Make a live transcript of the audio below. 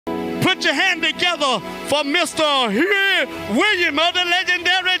Put your hand together for Mr. Huey William of the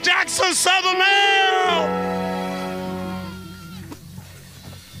legendary Jackson Southern Mail.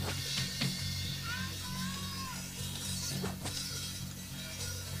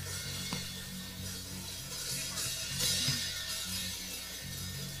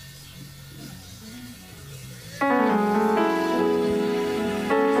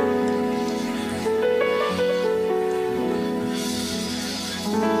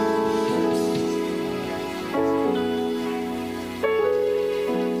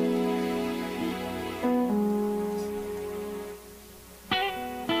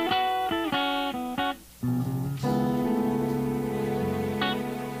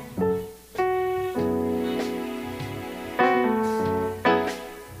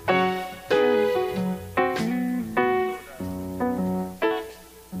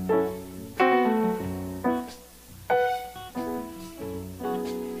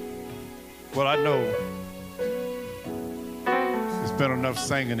 Well, I know there's been enough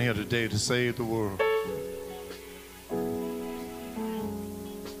singing here today to save the world.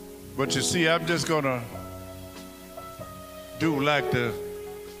 But you see, I'm just gonna do like the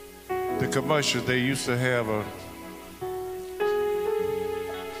commercials they used to have.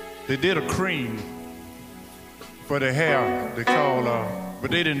 They did a cream for their hair. They called, but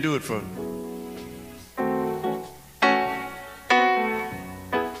they didn't do it for.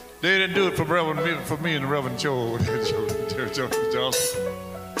 They didn't do it for me and the Reverend Joe Johnson.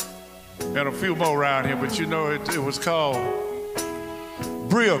 And a few more around here, but you know, it was called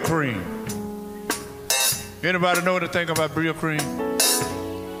Bria Cream. Anybody know anything about Bria Cream?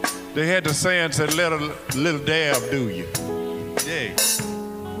 They had the saying said, let a little dab do you. Yeah.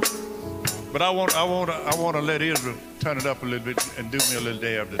 But I want to let Israel turn it up a little bit and do me a little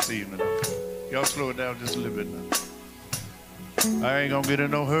dab this evening. Y'all slow it down just a little bit now. I ain't gonna get in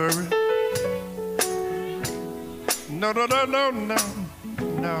no hurry. No. Turn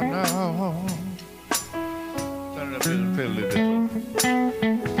it up a little bit.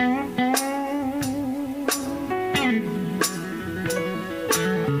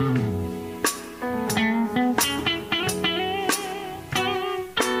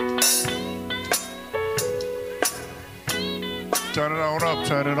 Turn it on up,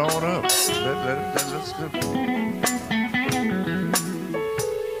 turn it on up. That's good.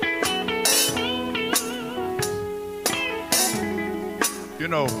 You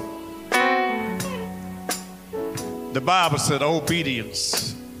know, the Bible said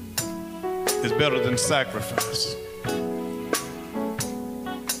obedience is better than sacrifice.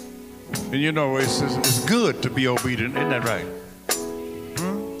 And you know, it's good to be obedient, isn't that right?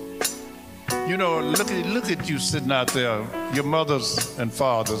 You know, look at you sitting out there. Your mothers and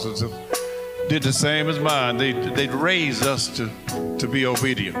fathers did the same as mine. They raised us to be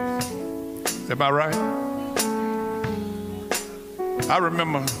obedient. Am I right? I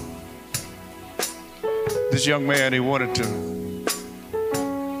remember this young man, he wanted to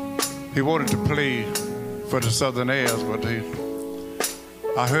play for the Southern Airs, but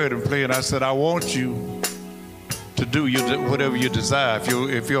I heard him play and I said, I want you to do whatever you desire.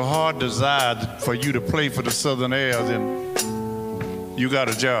 If your heart desired for you to play for the Southern Airs, then you got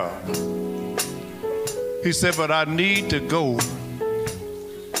a job. He said, but I need to go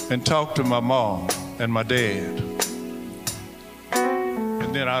and talk to my mom and my dad.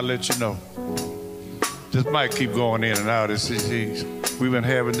 And then I'll let you know. This might keep going in and out. We've been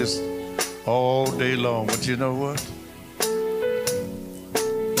having this all day long, but you know what?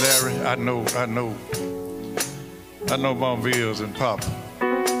 Larry, I know Mom Veals and Papa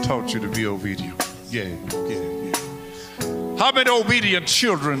taught you to be obedient. Yeah. How many obedient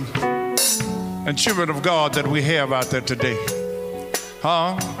children and children of God that we have out there today?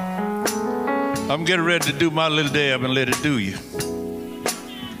 Huh? I'm getting ready to do my little dab and let it do you.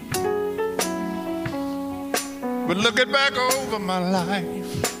 But looking back over my life,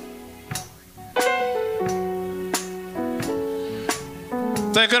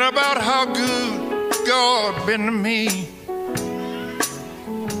 thinking about how good God been to me,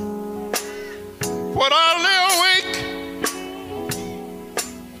 when I lay awake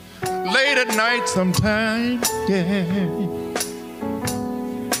late at night sometimes, yeah.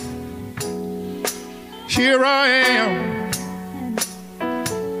 Here I am,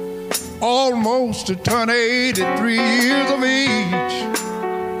 almost to turn 83 years of age.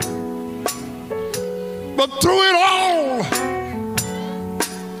 But through it all,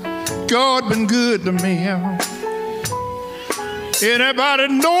 God been good to me. Anybody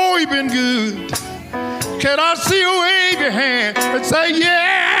know he been good? Can I see you wave your hand and say,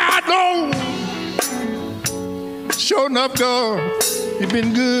 yeah, I know. Sure enough, God, You've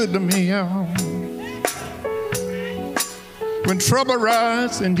been good to me, y'all. When trouble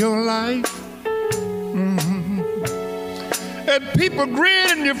rises in your life, and people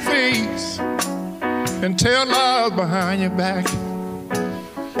grin in your face and tell lies behind your back,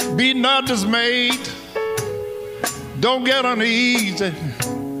 be not dismayed. Don't get uneasy.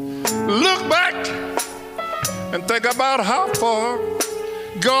 Look back and think about how far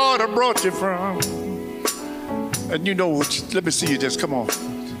God has brought you from. And you know what? Let me see you just come on. Just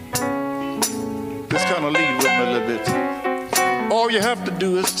kind of lead with me a little bit. All you have to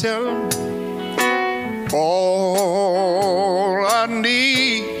do is tell him, all I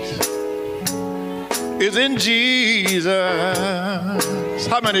need is in Jesus.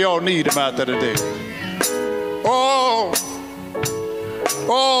 How many of y'all need him out there today? All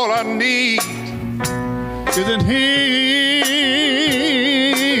I need is in him.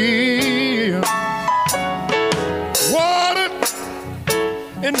 Water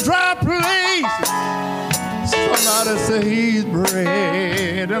in dry places. Somebody say he's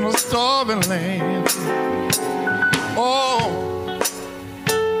bread in a starving land. All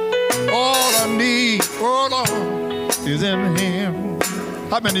I need, oh Lord, is in him.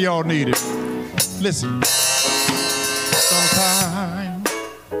 How many of y'all need it? Listen. Sometimes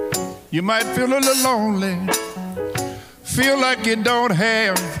you might feel a little lonely, feel like you don't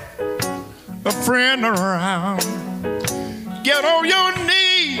have a friend around. Get on your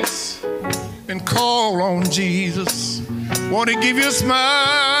knees and call on Jesus. Want to give you a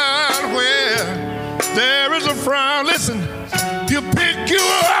smile where there is a frown. Listen, he'll pick you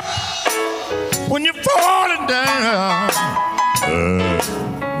up when you're falling down.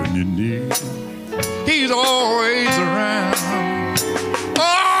 When you need, he's always around.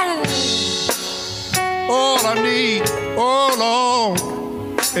 All I need, oh Lord,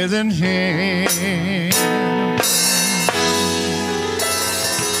 is in him.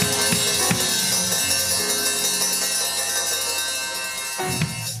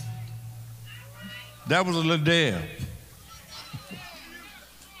 That was a little dab.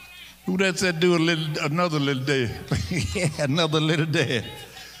 Who that said do another little dab? Yeah, another little dab.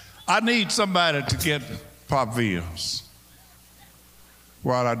 I need somebody to get Pop Veals.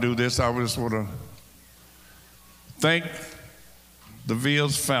 While I do this, I just want to thank the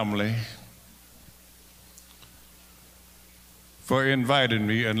Veals family for inviting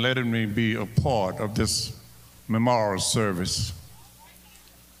me and letting me be a part of this memorial service.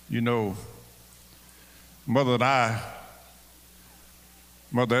 You know, Mother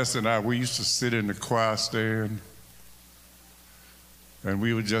Essie and I, we used to sit in the choir stand and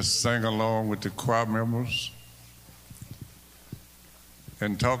we would just sing along with the choir members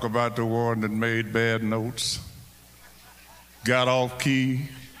and talk about the one that made bad notes, got off key,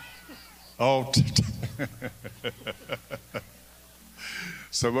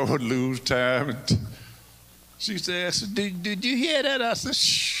 someone would lose time. She said, did you hear that? I said,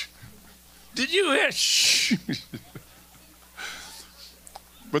 shh. Did you hear? Shh.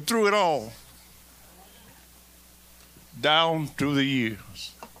 But through it all, down through the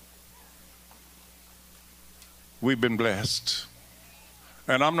years, we've been blessed.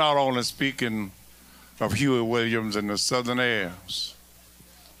 And I'm not only speaking of Huey Williams and the Southern Heirs,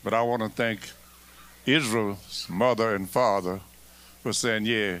 but I want to thank Israel's mother and father for saying,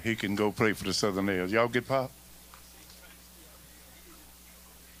 yeah, he can go play for the Southern Heirs. Y'all get Pop?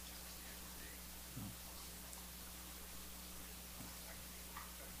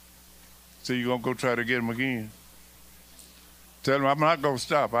 So you gonna go try to get him again? Tell him I'm not gonna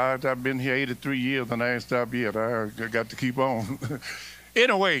stop. I've been here 83 years and I ain't stopped yet. I got to keep on.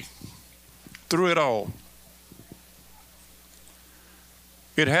 Anyway, through it all,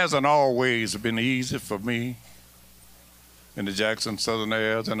 it hasn't always been easy for me and the Jackson Southern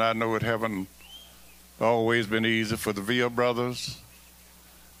Heirs, and I know it haven't always been easy for the Veal brothers.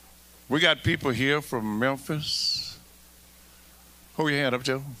 We got people here from Memphis. Hold your hand up,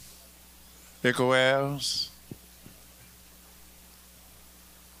 Joe. Echo House.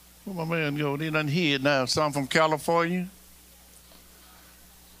 Where my man go? They done here now. Some from California.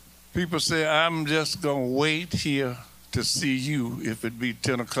 People say, I'm just going to wait here to see you if it be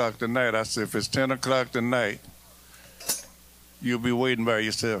 10 o'clock tonight. I said, if it's 10 o'clock tonight, you'll be waiting by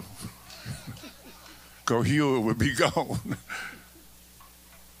yourself. Because Huey will be gone.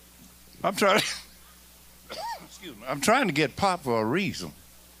 I'm trying to get Pop for a reason.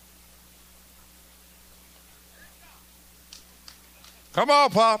 Come on,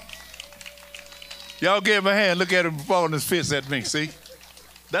 Pop. Y'all give him a hand. Look at him falling his fists at me, see?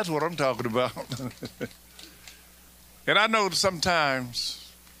 That's what I'm talking about. And I know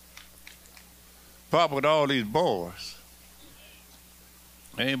sometimes Pop with all these boys,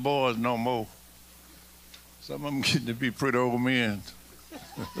 Ain't boys no more. Some of them getting to be pretty old men.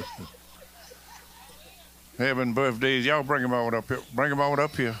 Having birthdays. Y'all bring them on up here. Bring them on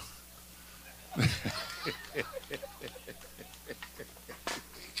up here.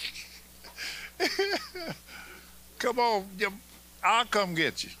 Come on. I'll come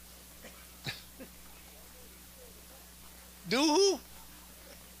get you. Do who?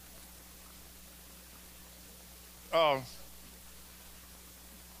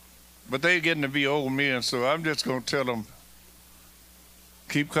 But they getting to be old men, so I'm just going to tell them,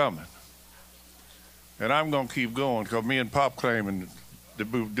 keep coming. And I'm going to keep going because me and Pop claiming to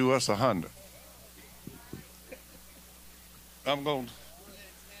do us 100. We're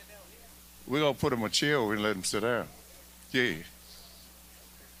going to put them a chair over and let them sit down. Yeah.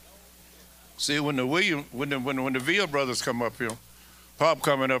 See, when the Veal brothers come up here, Pop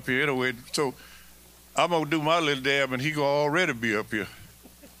coming up here anyway, so I'm going to do my little dab and he going to already be up here.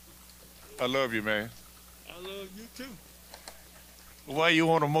 I love you, man. I love you too. Why you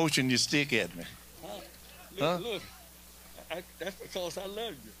want to motion your stick at me? Look. That's because I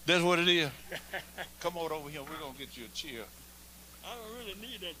love you. That's what it is? Come on over here. We're going to get you a chair. I don't really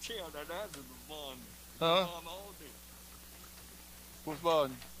need that chair. That has been bothering me. Huh? All day. What's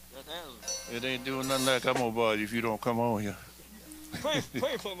bothering That has. It ain't doing nothing like I'm going to bother you if you don't come on here. Pray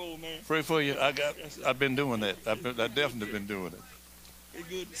for me, old man. Pray for you. I've been doing that. I've definitely been doing it. It's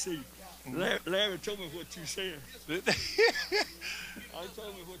good to see you. Larry told me what you said. I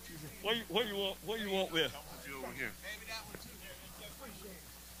told me what you said. What you want with? Over here.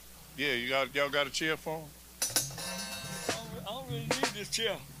 Yeah, y'all got a chair for him? I don't really need this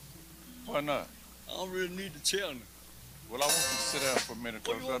chair. Why not? I don't really need the chair now. Well, I want you to sit down for a minute.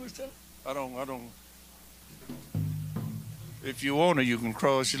 What do you want me to tell? I don't. If you want to, you can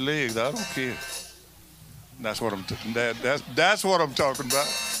cross your legs. I don't care. That's what that's what I'm talking about.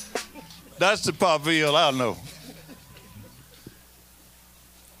 That's the Pop Veal I know.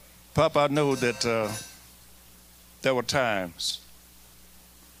 Pop, I know that there were times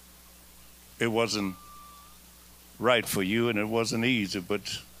it wasn't right for you and it wasn't easy,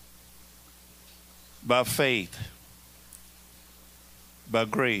 but by faith, by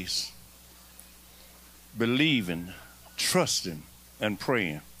grace, believing, trusting, and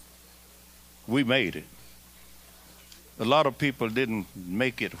praying, we made it. A lot of people didn't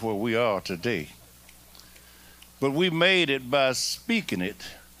make it where we are today, but we made it by speaking it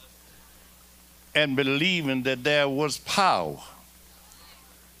and believing that there was power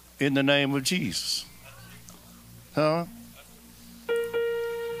in the name of Jesus. Huh?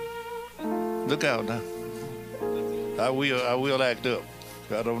 Look out now. I will act up.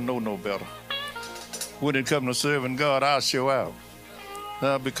 I don't know no better. When it comes to serving God, I'll show out.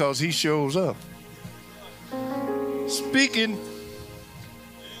 Because he shows up. Speaking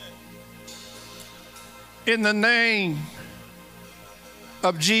in the name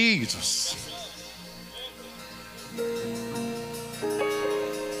of Jesus.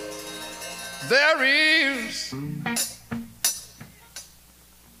 There is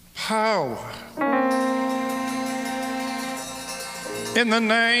power in the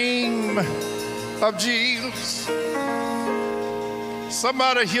name of Jesus.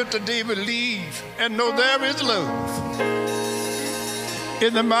 Somebody here today believe and know there is love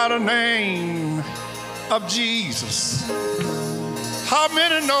in the mighty name of Jesus. How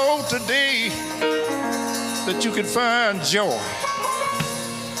many know today that you can find joy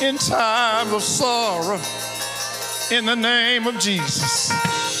in time of sorrow in the name of Jesus?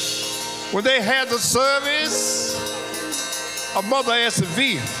 When they had the service of Mother Essie,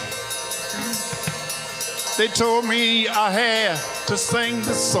 Veal, they told me I had to sing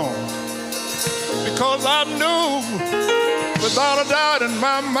this song because I knew without a doubt in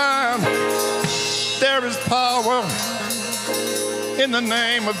my mind there is power in the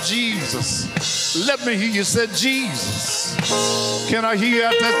name of Jesus. Let me hear you say Jesus. Can I hear you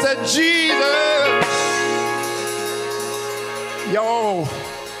out there say Jesus? Y'all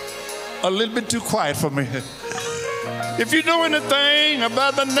a little bit too quiet for me. If you know anything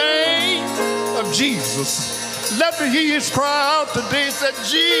about the name of Jesus, let me hear you cry out today, say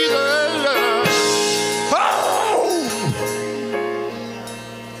Jesus. Oh!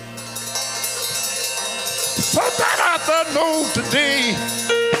 Somebody out there know today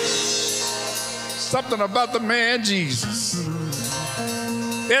something about the man Jesus.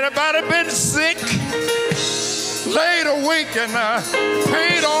 Anybody been sick, laid awake, and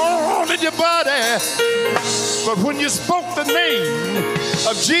pain all in your body? But when you spoke the name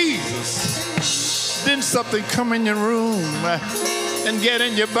of Jesus, then something come in your room and get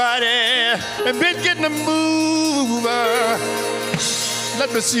in your body and been getting to move. Let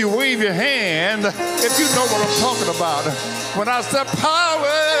me see you wave your hand if you know what I'm talking about. When I said power,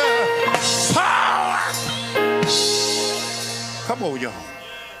 power. Come on, y'all.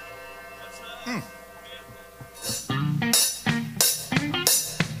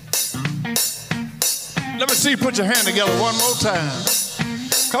 Let me see you put your hand together one more time.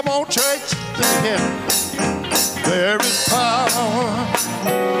 Come on, church. There is power,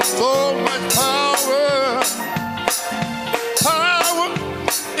 so much power. Power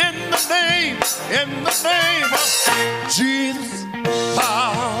in the name of Jesus.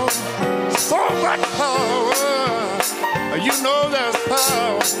 Power, so much power. You know there's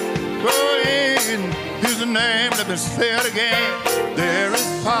power. Go in His name. Let me say it again. There is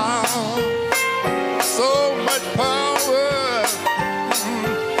power, so much power.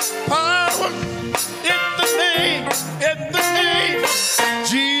 Power in the name of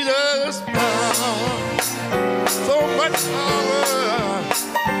Jesus. Power, so much power.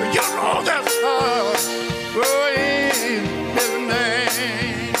 You know that's power. Go in His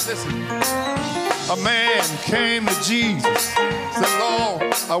name. Listen. A man came to Jesus, said, Lord,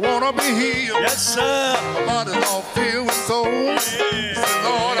 I want to be healed. Yes, sir. My body's all filled with souls. He said,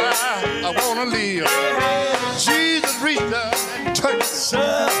 Lord, I want to live. Jesus reached out and touched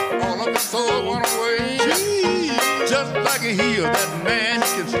all of his soul went away. Just like He healed that man, He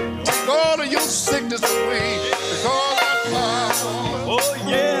can take all of your sickness away. It's all that power. Oh,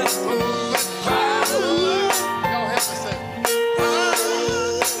 yeah. All that power. Y'all have to say,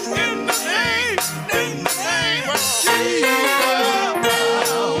 in the name of Jesus.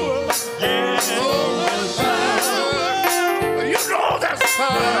 All that power. You know that's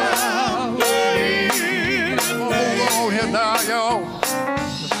power. Hold on here now, y'all.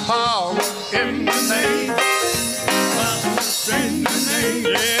 Power in the name. In the name.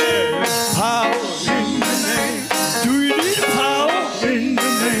 Yeah. Power in the name. Do you need power? In the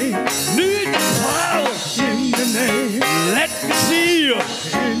name. Need power in the name. Let me see you.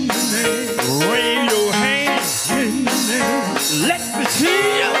 In the name. Raise your hand. In the name. Let me see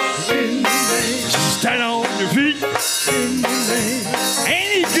you. In the name. Stand on your feet. In the name.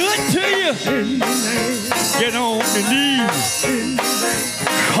 Ain't He good to you? In the name. Get on your knees. In the name.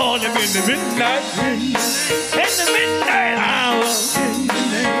 Call Him in the midnight. In the midnight hour. In the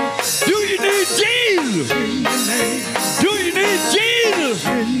name. Do you need Jesus? In the name. Do you need Jesus?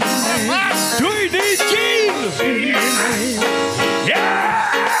 In the name. Do you need Jesus? In the name.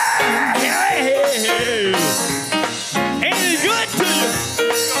 Yeah. Ain't He good to you?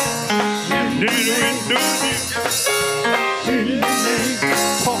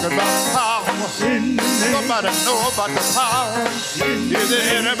 Talking about power. Somebody know about the power. Is there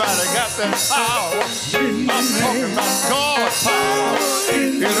anybody got that power? I'm talking about God's power.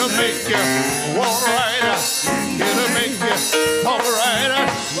 It'll make you walk right. It'll make you talk right.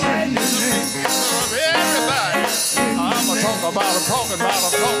 Everybody. I'm talking about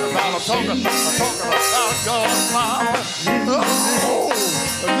God's power. Oh,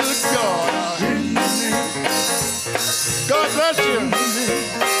 good God. God bless you.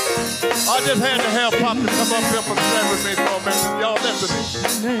 I just had to have Pop to come up here and stand with me for a minute. Y'all listen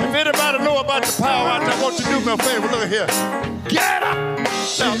to me. If anybody know about the power, I just want you to do me a favor. Look here. Get up.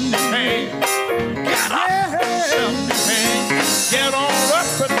 Shout your hand. Get up. Shout your hand. Get on up.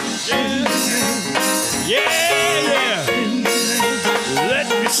 Yeah. Let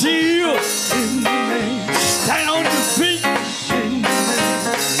me see you. Stand on your feet.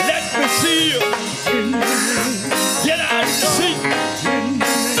 Let me see you. Get out of the seat.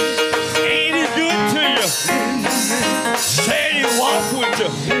 Ain't He good to you? Said He walk with you.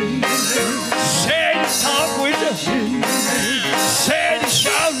 Said He talk with you. Said He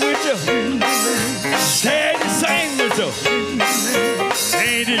shout with you. Said He sing with you.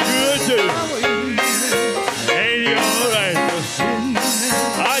 Ain't He good to you? Ain't He all right?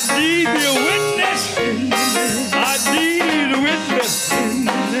 I need you a witness. I need a witness.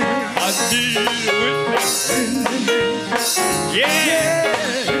 I need a witness. Yeah.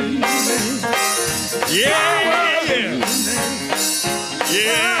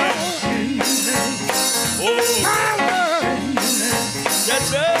 Oh. Yes,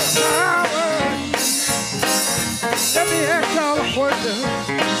 sir. Let me ask y'all a question.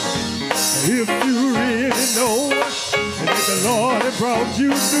 If you really know that the Lord has brought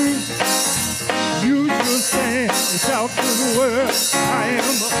you through, you should stand and shout to the world, I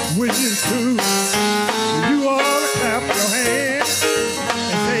am a witness too. You ought to clap your hands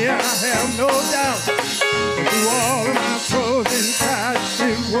and say, I have no doubt that through all of my troubles and trials,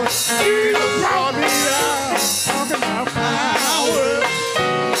 it was Jesus brought me out. Talking about power,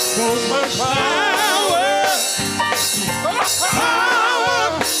 so much power. Power.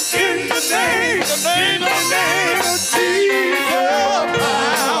 the name of